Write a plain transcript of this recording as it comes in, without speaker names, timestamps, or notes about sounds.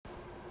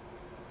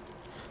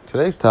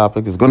Today's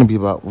topic is going to be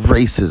about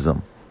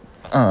racism,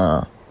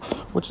 uh,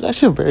 which is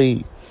actually a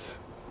very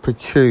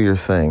peculiar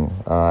thing.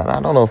 And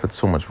I don't know if it's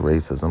so much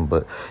racism,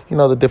 but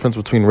the difference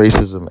between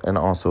racism and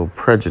also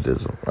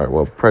prejudice,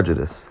 or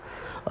prejudice.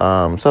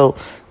 So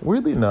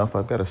weirdly enough,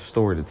 I've got a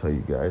story to tell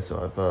you guys.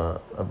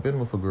 So I've been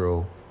with a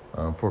girl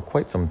for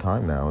quite some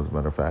time now, as a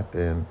matter of fact,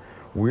 and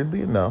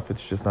weirdly enough,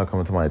 it's just not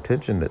coming to my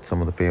attention that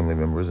some of the family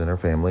members in her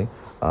family,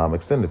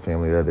 extended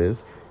family that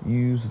is,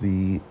 use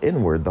the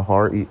N word, the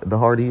hard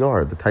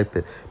ER, the type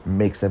that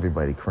makes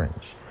everybody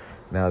cringe.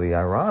 Now, the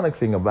ironic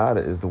thing about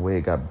it is the way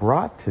it got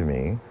brought to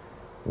me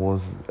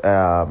was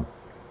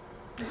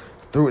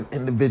through an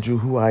individual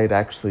who I had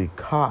actually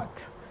caught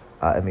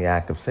in the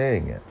act of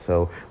saying it.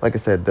 So, like I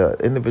said, the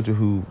individual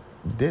who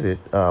did it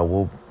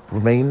will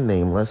remain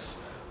nameless,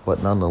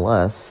 but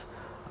nonetheless,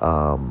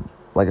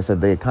 like I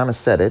said, they kind of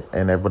said it,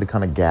 and everybody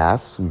kind of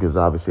gasped because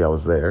obviously I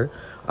was there.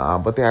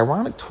 But the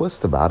ironic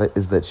twist about it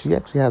is that she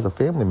actually has a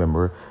family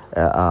member,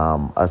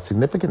 a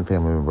significant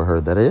family member, her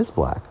that is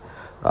black.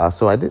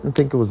 So I didn't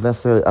think it was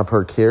necessarily of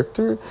her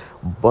character,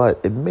 but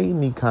it made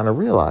me kind of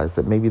realize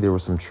that maybe there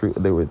was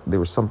there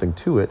was something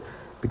to it,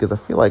 because I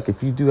feel like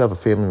if you do have a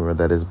family member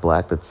that is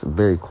black, that's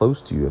very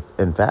close to you,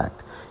 in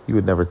fact, you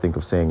would never think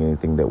of saying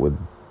anything that would,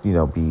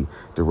 be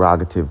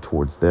derogative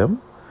towards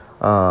them.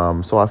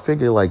 So I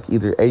figure, like,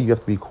 either A, you have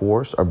to be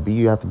coerced, or B,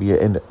 you have to be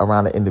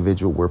around an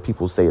individual where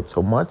people say it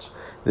so much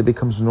that it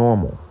becomes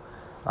normal.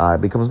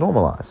 It becomes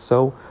normalized.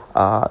 So,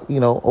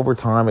 over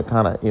time, it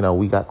kind of,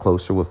 we got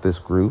closer with this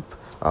group,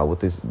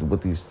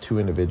 with these two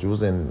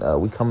individuals,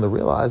 and we come to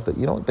realize that,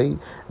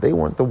 they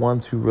weren't the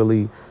ones who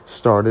really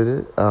started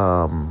it.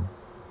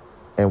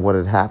 And what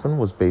had happened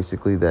was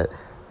basically that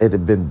it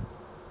had been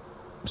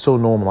so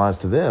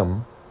normalized to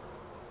them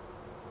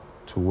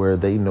to where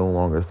they no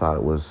longer thought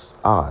it was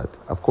odd.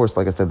 Of course,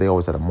 like I said, they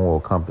always had a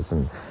moral compass,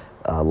 and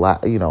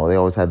they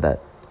always had that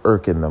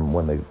irk in them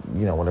when they,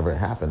 whenever it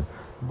happened.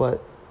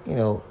 But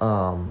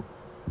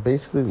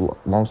basically,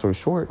 long story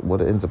short, what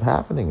ends up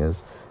happening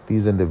is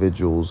these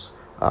individuals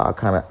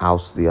kind of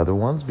oust the other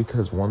ones,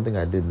 because one thing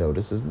I did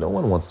notice is no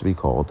one wants to be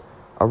called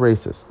a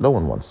racist. No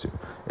one wants to.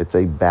 It's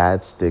a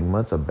bad stigma.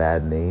 It's a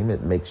bad name.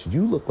 It makes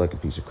you look like a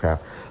piece of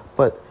crap.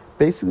 But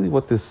basically,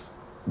 what this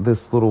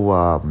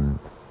little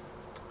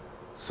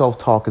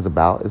self-talk is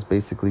about is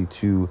basically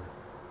to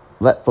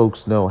let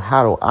folks know,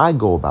 how do I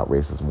go about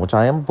racism, which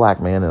I am a black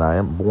man, and I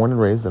am born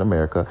and raised in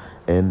America,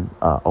 in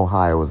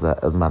Ohio, as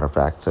a matter of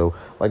fact. So,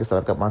 like I said,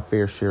 I've got my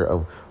fair share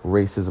of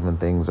racism and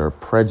things, or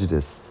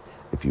prejudice,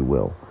 if you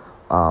will.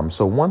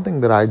 So one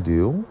thing that I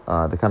do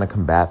to kind of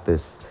combat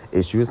this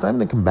issue is not even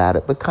to combat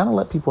it, but kind of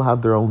let people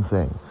have their own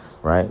thing,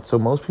 right? So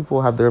most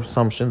people have their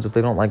assumptions if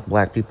they don't like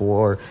black people,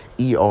 or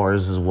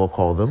ERs as we'll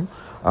call them.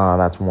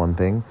 That's one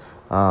thing.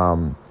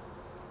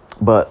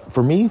 But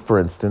for me, for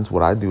instance,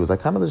 what I do is I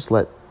kind of just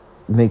let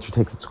nature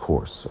take its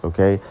course,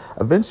 okay?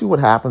 Eventually what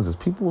happens is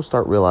people will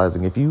start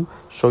realizing, if you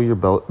show your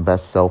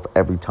best self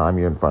every time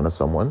you're in front of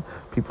someone,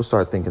 people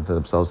start thinking to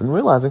themselves and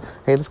realizing,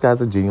 hey, this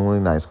guy's a genuinely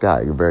nice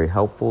guy. You're very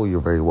helpful.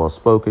 You're very well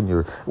spoken.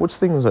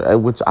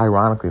 Which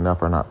ironically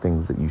enough are not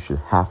things that you should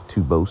have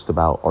to boast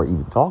about or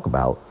even talk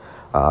about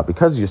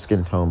because of your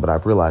skin tone. But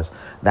I've realized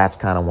that's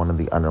kind of one of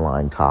the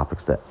underlying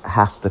topics that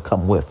has to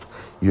come with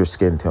your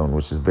skin tone,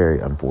 which is very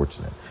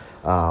unfortunate.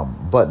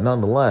 But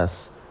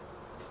nonetheless,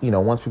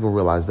 once people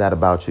realize that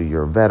about you,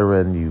 you're a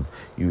veteran,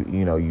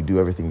 you do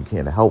everything you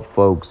can to help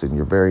folks, and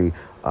you're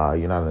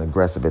not an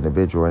aggressive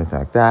individual or anything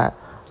like that.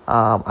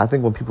 I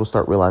think when people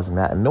start realizing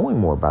that and knowing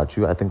more about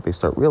you, I think they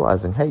start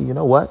realizing, hey, you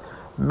know what?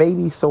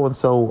 Maybe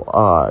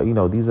so-and-so,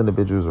 these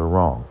individuals are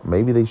wrong.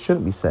 Maybe they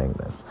shouldn't be saying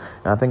this.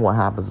 And I think what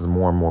happens is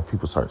more and more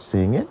people start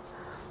seeing it.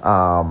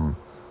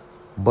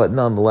 But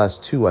nonetheless,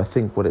 too, I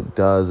think what it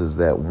does is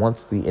that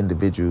once the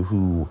individual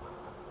who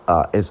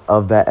is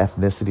of that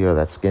ethnicity or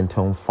that skin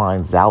tone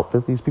finds out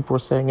that these people are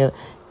saying it,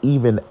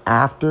 even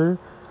after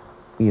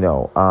they've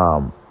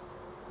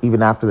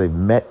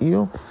met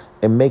you,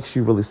 it makes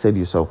you really say to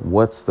yourself,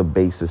 what's the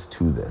basis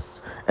to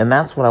this? And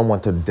that's what I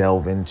want to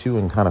delve into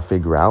and kind of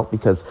figure out,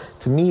 because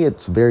to me,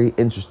 it's very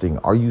interesting.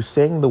 Are you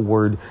saying the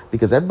word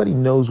because everybody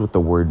knows what the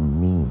word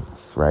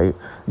means, right?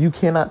 You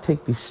cannot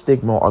take the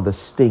stigma or the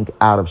stink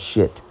out of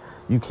shit.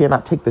 You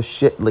cannot take the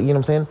shit, you know what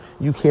I'm saying?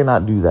 You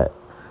cannot do that,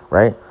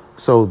 right?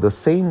 So the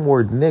same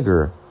word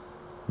nigger,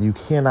 you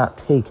cannot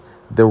take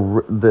the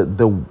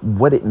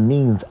what it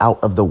means out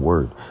of the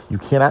word. You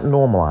cannot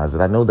normalize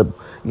it. I know that,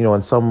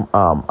 in some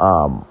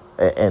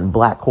and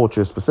black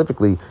culture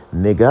specifically,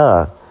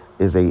 nigga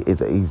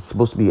is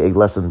supposed to be a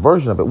lessened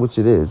version of it, which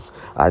it is.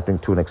 I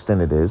think to an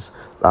extent it is.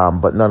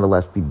 But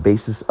nonetheless, the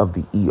basis of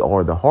the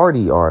ER, the hard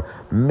ER,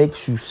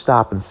 makes you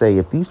stop and say,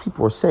 if these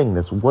people are saying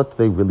this, what do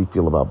they really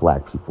feel about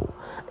black people?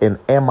 And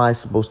am I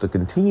supposed to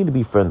continue to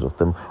be friends with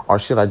them, or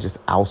should I just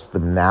oust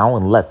them now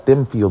and let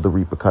them feel the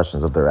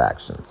repercussions of their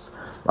actions?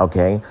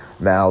 Okay,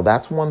 now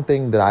that's one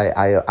thing that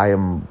I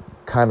am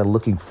kind of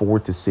looking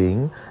forward to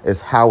seeing, is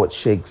how it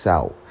shakes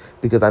out.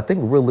 Because I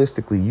think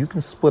realistically, you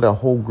can split a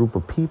whole group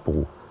of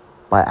people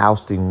by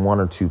ousting one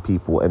or two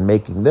people and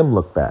making them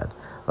look bad.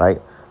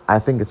 right? I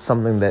think it's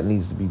something that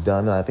needs to be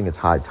done, and I think it's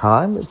high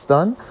time it's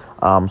done.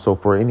 So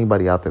for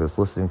anybody out there that's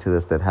listening to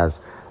this that has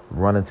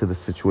run into the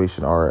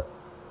situation or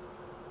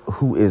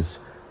who is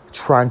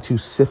trying to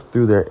sift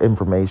through their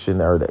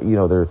information or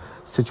their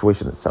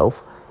situation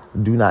itself,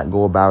 do not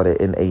go about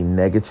it in a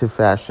negative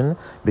fashion,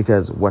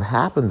 because what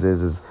happens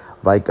is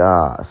like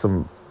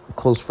some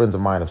close friends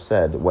of mine have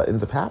said, what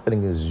ends up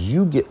happening is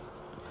you get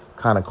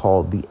kind of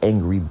called the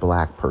angry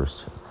black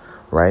person,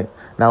 right?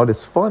 Now, it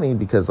is funny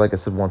because, like I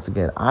said, once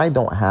again, I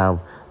don't have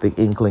the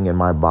inkling in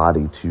my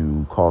body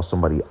to call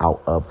somebody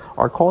out of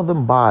or call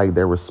them by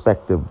their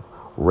respective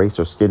race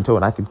or skin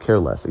tone. I could care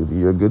less. Either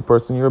you're a good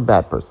person, you're a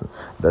bad person.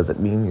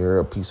 Doesn't mean you're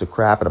a piece of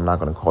crap, and I'm not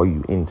going to call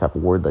you any type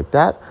of word like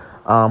that.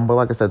 But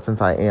like I said,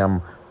 since I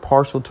am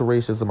partial to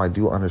racism, I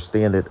do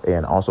understand it,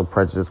 and also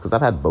prejudice, because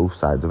I've had both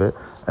sides of it,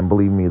 and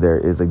believe me, there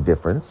is a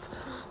difference.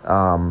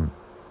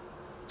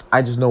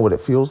 I just know what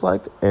it feels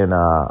like, and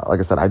like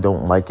I said, I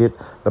don't like it.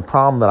 The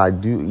problem that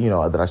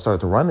I started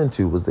to run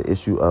into was the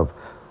issue of,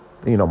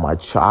 my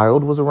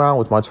child was around,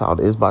 which my child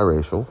is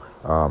biracial,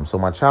 so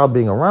my child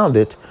being around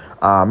it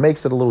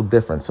makes it a little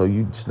different. So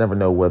you just never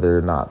know whether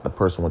or not the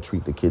person will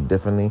treat the kid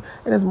differently.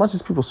 And as much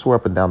as people swear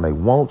up and down they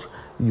won't,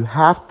 you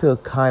have to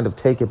kind of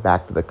take it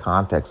back to the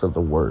context of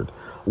the word.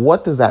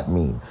 What does that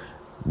mean?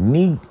 A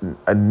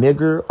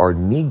nigger or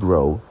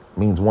Negro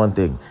means one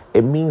thing.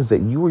 It means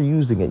that you are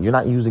using it. You're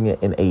not using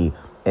it in a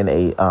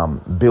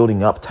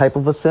building up type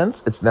of a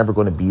sense. It's never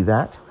going to be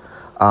that.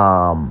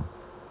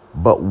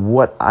 But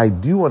what I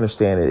do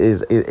understand it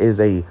is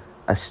a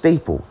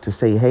staple to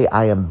say, hey,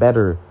 I am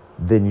better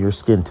than your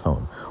skin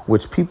tone,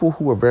 which people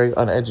who are very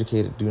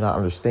uneducated do not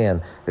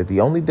understand, that the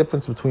only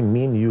difference between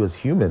me and you as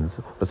humans,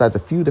 besides a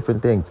few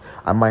different things,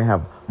 I might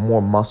have more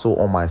muscle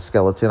on my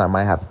skeleton, I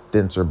might have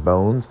denser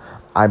bones,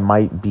 I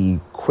might be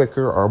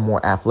quicker or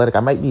more athletic, I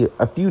might be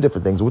a few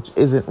different things, which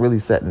isn't really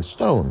set in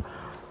stone.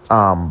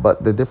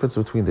 But the difference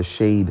between the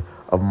shade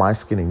of my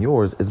skin and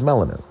yours is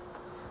melanin.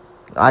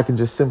 I can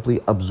just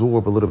simply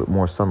absorb a little bit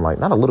more sunlight,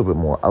 not a little bit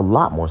more, a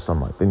lot more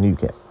sunlight than you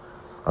can.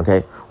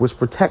 Okay, which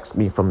protects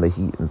me from the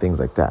heat and things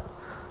like that.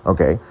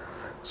 Okay,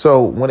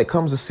 so when it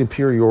comes to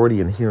superiority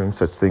and hearing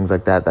such things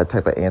like that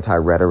type of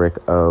anti-rhetoric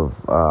of,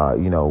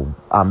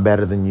 I'm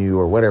better than you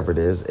or whatever it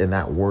is, in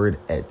that word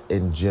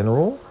in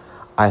general,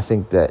 I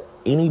think that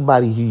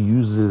anybody who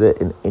uses it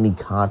in any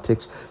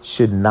context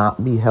should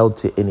not be held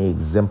to any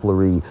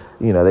exemplary,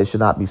 they should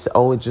not be said,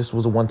 oh, it just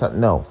was a one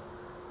time. No.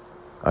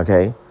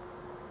 Okay.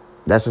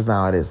 That's just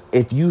not how it is.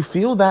 If you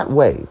feel that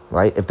way,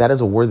 right? If that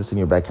is a word that's in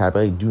your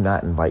vocabulary, do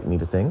not invite me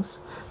to things.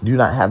 Do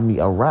not have me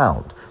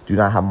around. Do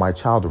not have my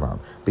child around,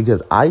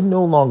 because I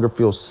no longer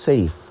feel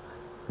safe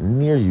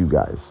near you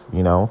guys.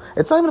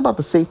 It's not even about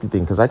the safety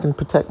thing, because I can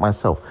protect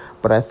myself.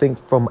 But I think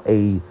from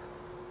a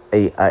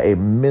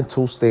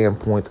mental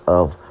standpoint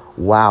of,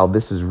 wow,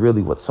 this is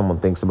really what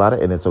someone thinks about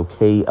it, and it's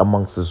okay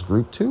amongst this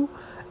group too,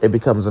 it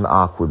becomes an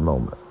awkward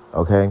moment.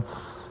 Okay.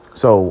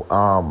 So,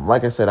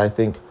 like I said, I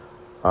think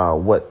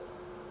what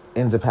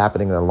ends up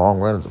happening in the long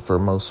run for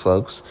most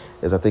folks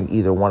is, I think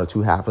either one or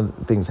two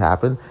things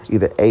happen.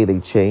 Either A, they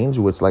change,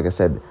 which, like I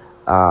said,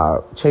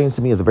 change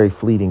to me is a very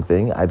fleeting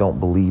thing. I don't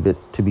believe it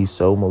to be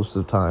so most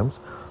of the times.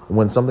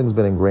 When something's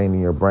been ingrained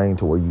in your brain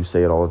to where you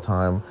say it all the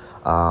time,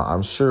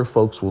 I'm sure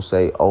folks will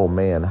say, oh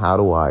man, how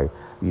do I,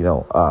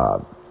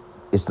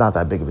 it's not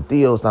that big of a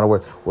deal. It's not a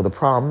word. Well, the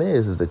problem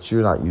is that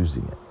you're not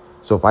using it.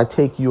 So if I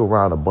take you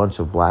around a bunch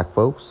of black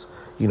folks,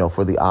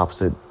 for the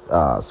opposite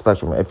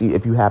spectrum,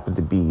 if you happen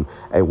to be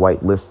a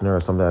white listener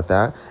or something like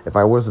that, if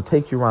I was to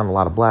take you around a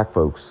lot of black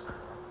folks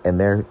and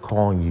they're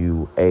calling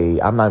you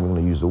I'm not even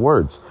going to use the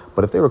words,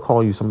 but if they were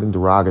calling you something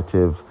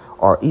derogative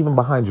or even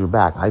behind your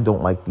back, I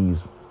don't like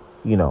these,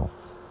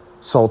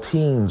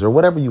 saltines or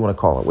whatever you want to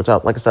call it, which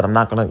like I said, I'm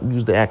not going to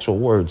use the actual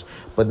words,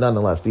 but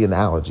nonetheless, the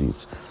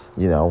analogies,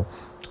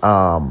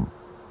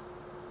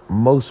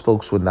 most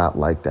folks would not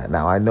like that.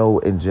 Now, I know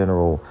in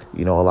general,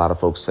 a lot of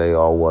folks say,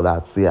 oh, well,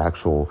 that's the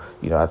actual,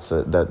 that's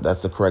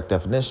the correct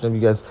definition of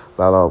you guys,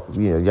 blah, blah,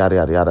 yada,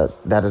 yada, yada.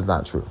 That is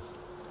not true.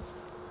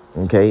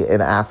 Okay. In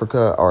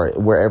Africa or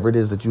wherever it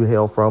is that you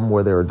hail from,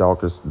 where there are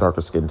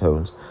darker skin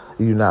tones,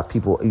 you do not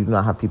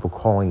have people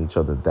calling each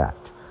other that.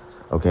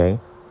 Okay.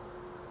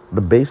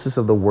 The basis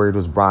of the word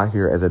was brought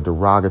here as a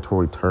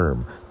derogatory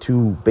term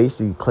to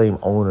basically claim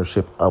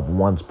ownership of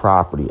one's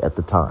property at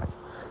the time.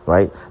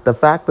 Right? The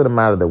fact of the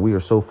matter that we are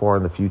so far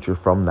in the future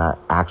from that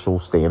actual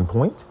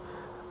standpoint,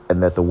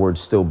 and that the word's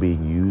still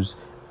being used,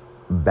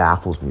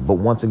 baffles me. But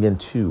once again,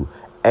 too,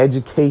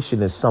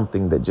 education is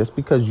something that just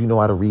because you know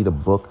how to read a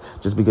book,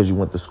 just because you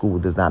went to school,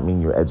 does not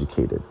mean you're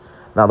educated.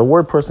 Now, the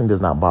word person does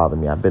not bother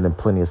me. I've been in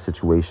plenty of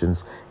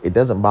situations. It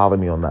doesn't bother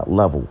me on that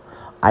level.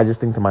 I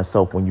just think to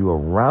myself, when you're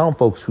around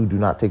folks who do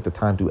not take the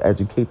time to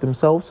educate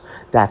themselves,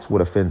 that's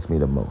what offends me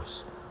the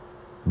most.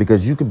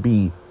 Because you could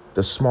be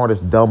the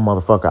smartest dumb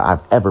motherfucker I've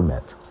ever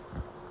met.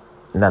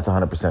 And that's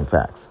 100%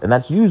 facts. And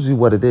that's usually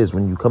what it is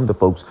when you come to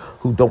folks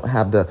who don't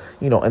have the,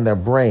 in their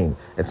brain.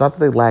 It's not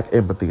that they lack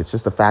empathy. It's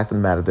just the fact of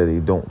the matter that they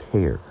don't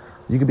care.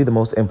 You could be the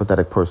most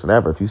empathetic person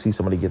ever. If you see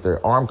somebody get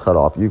their arm cut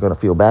off, you're going to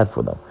feel bad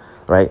for them,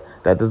 right?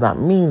 That does not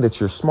mean that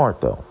you're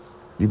smart, though.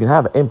 You can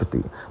have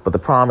empathy. But the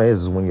problem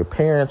is when your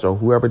parents or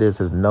whoever it is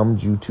has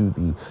numbed you to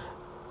the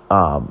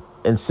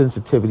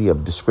insensitivity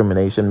of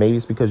discrimination. Maybe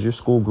it's because your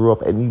school grew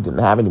up and you didn't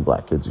have any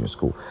black kids in your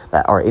school,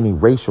 that are any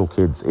racial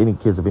kids, any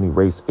kids of any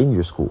race in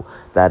your school.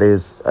 That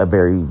is a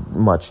very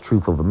much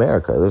truth of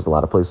America. There's a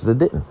lot of places that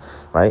didn't,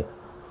 right?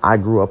 I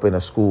grew up in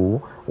a school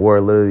where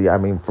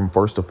literally, from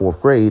first to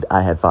fourth grade,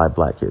 I had 5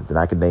 black kids, and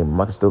I could name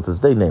them. I can still to this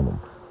day name them.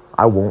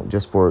 I won't,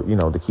 just for,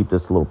 to keep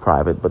this a little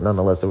private, but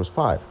nonetheless, there was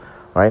 5,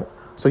 right?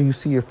 So you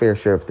see your fair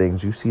share of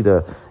things. You see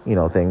the,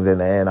 things.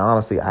 And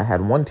honestly, I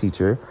had one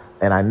teacher,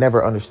 and I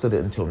never understood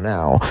it until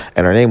now.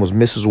 And her name was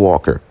Mrs.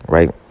 Walker,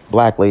 right?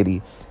 Black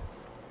lady,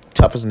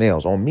 tough as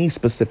nails on me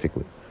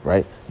specifically,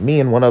 right? Me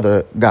and one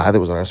other guy that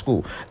was in our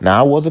school. Now,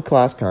 I was a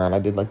class clown. I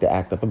did like to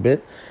act up a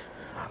bit.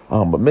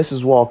 But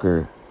Mrs.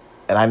 Walker,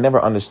 and I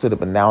never understood it,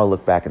 but now I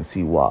look back and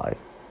see why.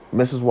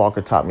 Mrs.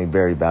 Walker taught me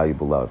very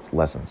valuable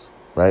lessons,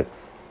 right?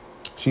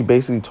 She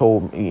basically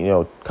told me,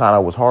 kind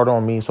of was hard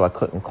on me, so I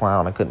couldn't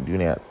clown. I couldn't do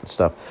any of that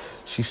stuff.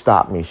 She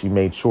stopped me. She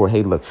made sure,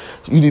 hey, look,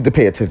 you need to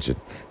pay attention.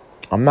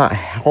 I'm not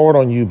hard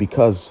on you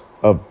because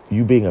of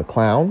you being a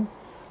clown.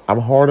 I'm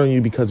hard on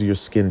you because of your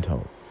skin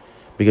tone,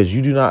 because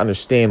you do not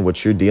understand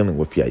what you're dealing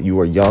with yet. You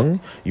are young,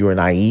 you are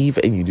naive,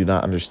 and you do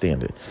not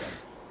understand it.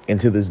 And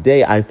to this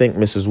day, I thank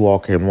Mrs.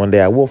 Walker, and one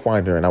day I will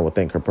find her and I will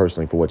thank her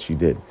personally for what she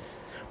did.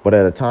 But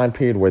at a time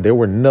period where there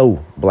were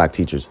no black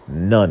teachers,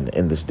 none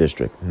in this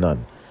district,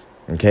 none.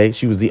 Okay,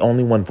 she was the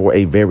only one for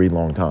a very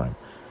long time.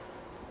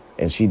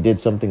 And she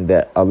did something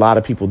that a lot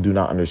of people do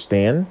not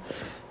understand.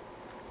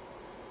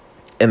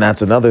 And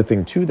that's another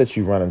thing, too, that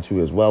you run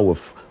into as well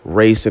with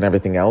race and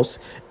everything else,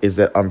 is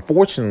that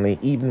unfortunately,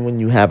 even when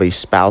you have a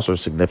spouse or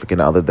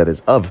significant other that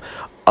is of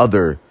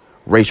other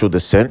racial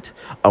descent,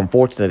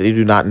 unfortunately, they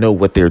do not know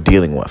what they're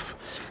dealing with.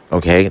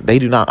 OK, they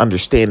do not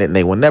understand it, and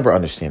they will never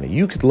understand it.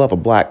 You could love a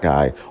black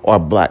guy or a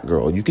black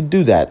girl. You could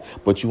do that,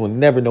 but you will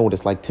never know what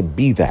it's like to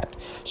be that.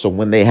 So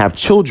when they have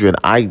children,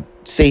 I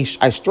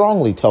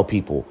strongly tell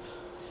people,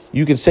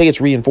 you can say it's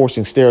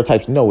reinforcing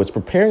stereotypes. No, it's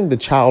preparing the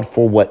child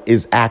for what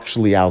is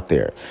actually out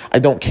there. I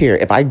don't care.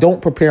 If I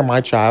don't prepare my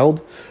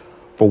child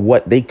for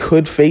what they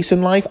could face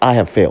in life, I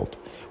have failed.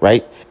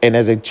 Right. And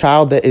as a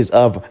child that is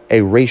of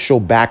a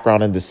racial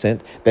background and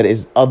descent that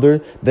is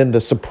other than the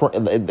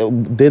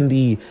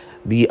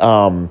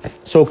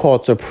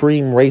so-called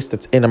supreme race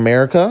that's in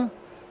America,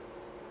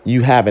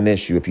 you have an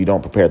issue if you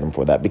don't prepare them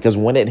for that, because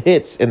when it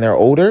hits and they're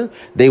older,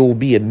 they will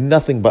be in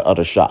nothing but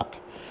utter shock.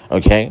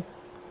 OK,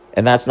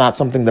 and that's not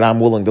something that I'm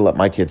willing to let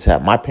my kids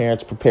have. My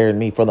parents prepared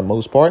me for the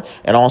most part.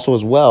 And also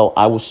as well,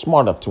 I was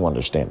smart enough to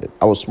understand it.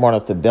 I was smart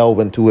enough to delve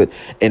into it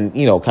and,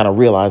 kind of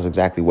realize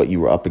exactly what you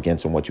were up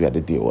against and what you had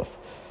to deal with.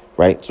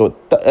 Right. So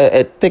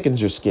it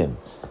thickens your skin.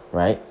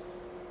 Right.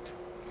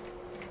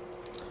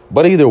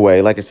 But either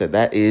way, like I said,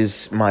 that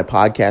is my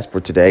podcast for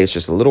today. It's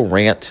just a little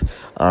rant.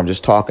 I'm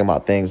just talking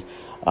about things.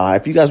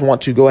 If you guys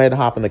want to, go ahead and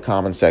hop in the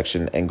comment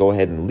section and go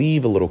ahead and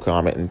leave a little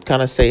comment and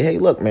kind of say, hey,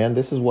 look, man,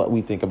 this is what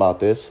we think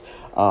about this.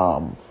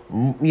 All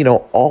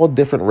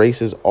different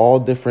races, all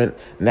different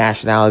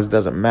nationalities,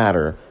 doesn't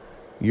matter.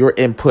 Your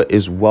input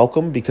is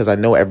welcome, because I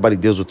know everybody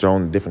deals with their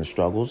own different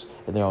struggles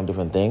and their own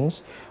different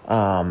things.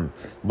 But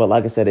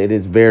like I said, it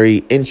is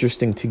very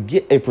interesting to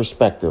get a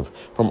perspective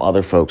from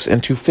other folks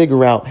and to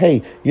figure out,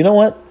 hey, you know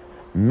what?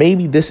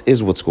 Maybe this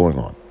is what's going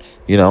on,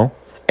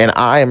 And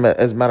I am,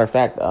 as a matter of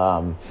fact,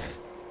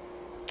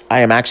 I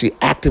am actually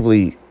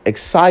actively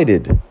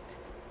excited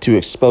to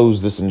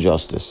expose this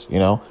injustice.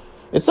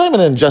 It's not even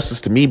an injustice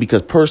to me,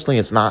 because personally,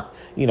 it's not,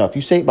 if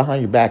you say it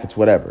behind your back, it's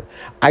whatever.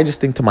 I just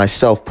think to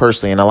myself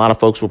personally, and a lot of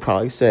folks will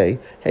probably say,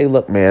 hey,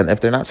 look, man,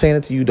 if they're not saying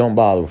it to you, don't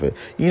bother with it.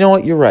 You know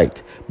what? You're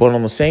right. But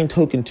on the same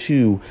token,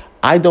 too,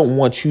 I don't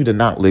want you to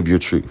not live your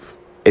truth.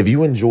 If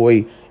you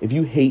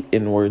hate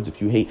N-words,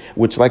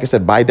 which, like I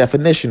said, by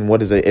definition,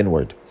 what is an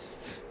N-word?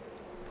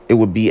 It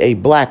would be a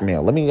black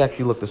male. Let me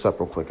actually look this up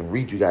real quick and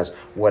read you guys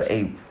what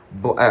a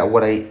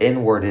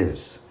N-word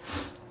is.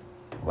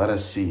 Let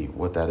us see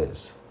what that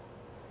is.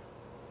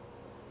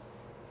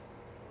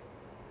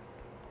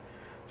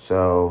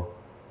 So,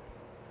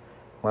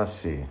 let's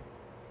see.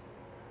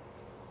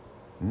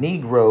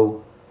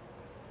 Negro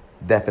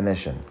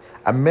definition.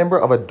 A member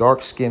of a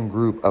dark-skinned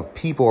group of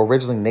people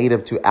originally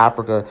native to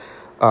Africa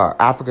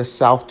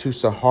south to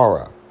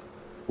Sahara,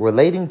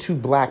 relating to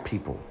black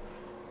people.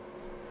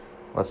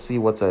 Let's see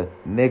what's a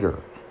nigger.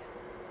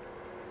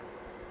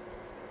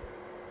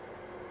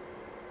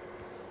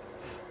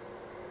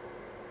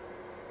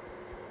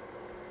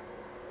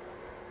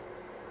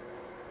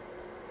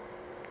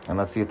 And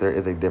let's see if there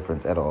is a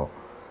difference at all.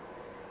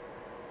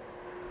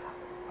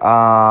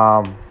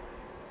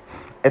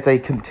 It's a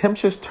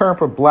contemptuous term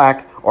for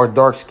black or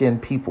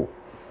dark-skinned people.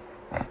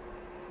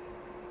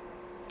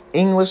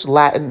 English,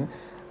 Latin.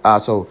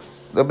 So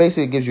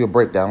basically it gives you a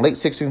breakdown. Late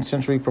 16th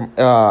century from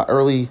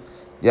early.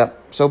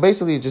 Yep. So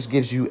basically it just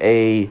gives you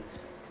a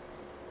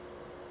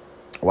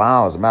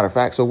Wow, as a matter of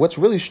fact. So what's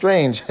really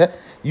strange,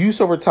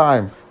 use over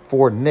time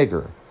for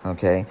nigger,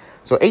 okay?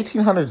 So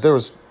 1800s, there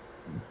was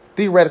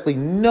theoretically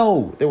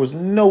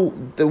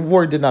the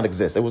word did not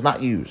exist. It was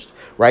not used,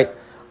 right?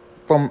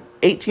 From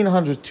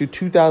 1800s to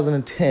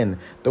 2010,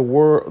 the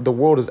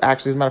world is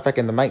actually, as a matter of fact,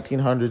 in the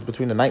 1900s,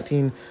 between the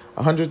 1900s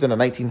and the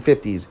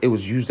 1950s, it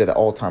was used at an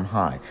all-time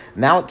high.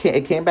 Now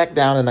it came back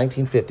down in the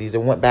 1950s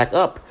and went back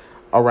up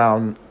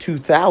around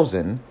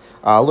 2000,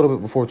 a little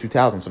bit before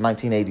 2000, so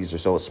 1980s or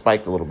so, it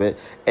spiked a little bit,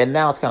 and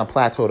now it's kind of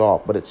plateaued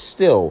off, but it's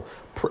still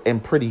in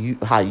pretty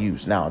high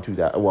use now in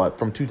 2000,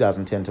 from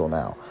 2010 till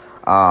now.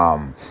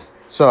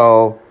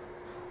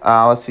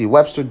 Let's see,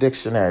 Webster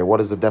Dictionary.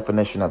 What is the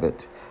definition of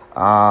it?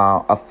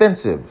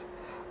 Offensive.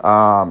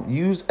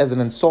 Used as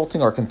an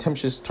insulting or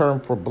contemptuous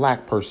term for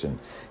black person.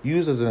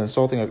 Used as an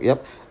insulting.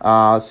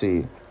 Let's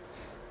see.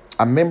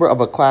 A member of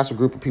a class or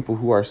group of people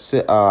who are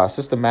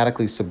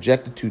systematically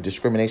subjected to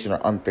discrimination or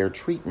unfair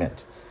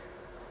treatment.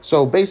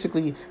 So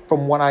basically,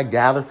 from what I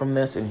gather from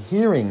this and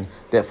hearing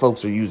that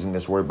folks are using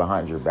this word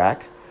behind your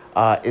back,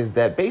 is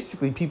that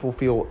basically people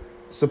feel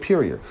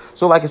superior.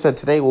 So like I said,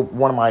 today,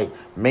 one of my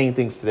main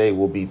things today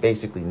will be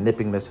basically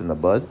nipping this in the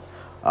bud.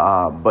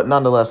 But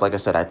nonetheless, like I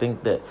said, I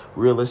think that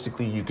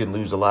realistically, you can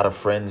lose a lot of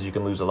friends. You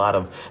can lose a lot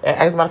of,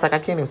 as a matter of fact, I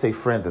can't even say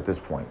friends at this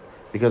point,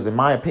 because in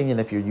my opinion,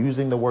 if you're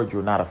using the word,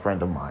 you're not a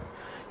friend of mine.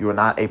 You are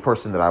not a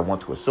person that I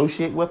want to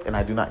associate with, and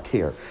I do not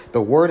care.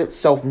 The word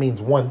itself means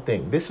one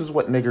thing. This is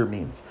what nigger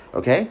means,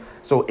 okay?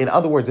 So in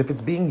other words, if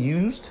it's being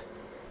used,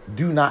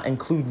 do not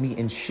include me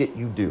in shit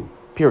you do,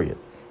 period,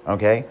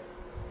 okay?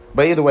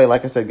 But either way,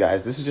 like I said,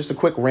 guys, this is just a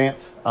quick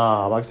rant.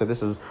 Like I said,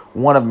 this is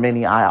one of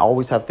many. I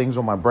always have things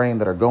on my brain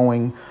that are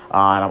going,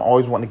 and I'm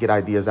always wanting to get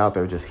ideas out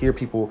there, just hear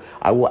people.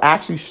 I will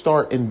actually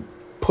start in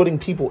putting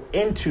people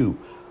into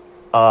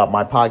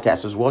my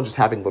podcast as well, just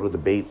having little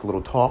debates,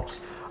 little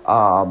talks.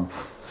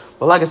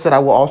 But like I said, I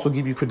will also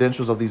give you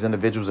credentials of these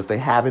individuals if they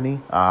have any.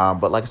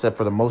 But like I said,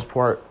 for the most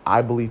part,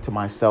 I believe to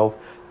myself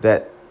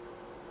that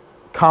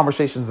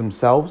conversations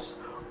themselves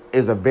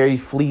is a very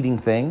fleeting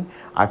thing.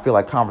 I feel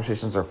like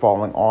conversations are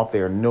falling off.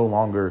 They are no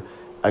longer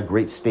a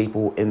great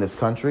staple in this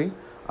country.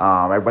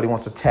 Everybody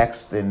wants to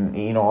text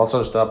and, all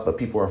sort of stuff, but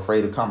people are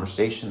afraid of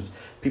conversations.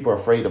 People are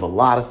afraid of a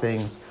lot of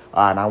things.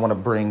 And I want to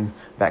bring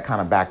that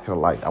kind of back to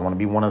light. I want to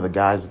be one of the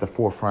guys at the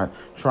forefront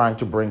trying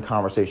to bring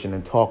conversation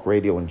and talk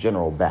radio in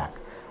general back.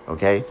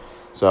 Okay,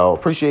 so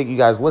appreciate you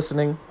guys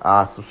listening.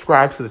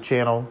 Subscribe to the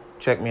channel.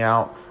 Check me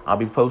out. I'll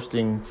be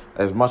posting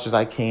as much as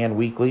I can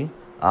weekly.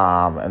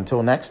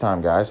 Until next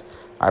time, guys,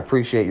 I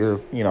appreciate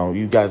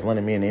you guys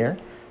lending me an ear.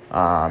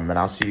 And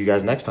I'll see you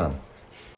guys next time.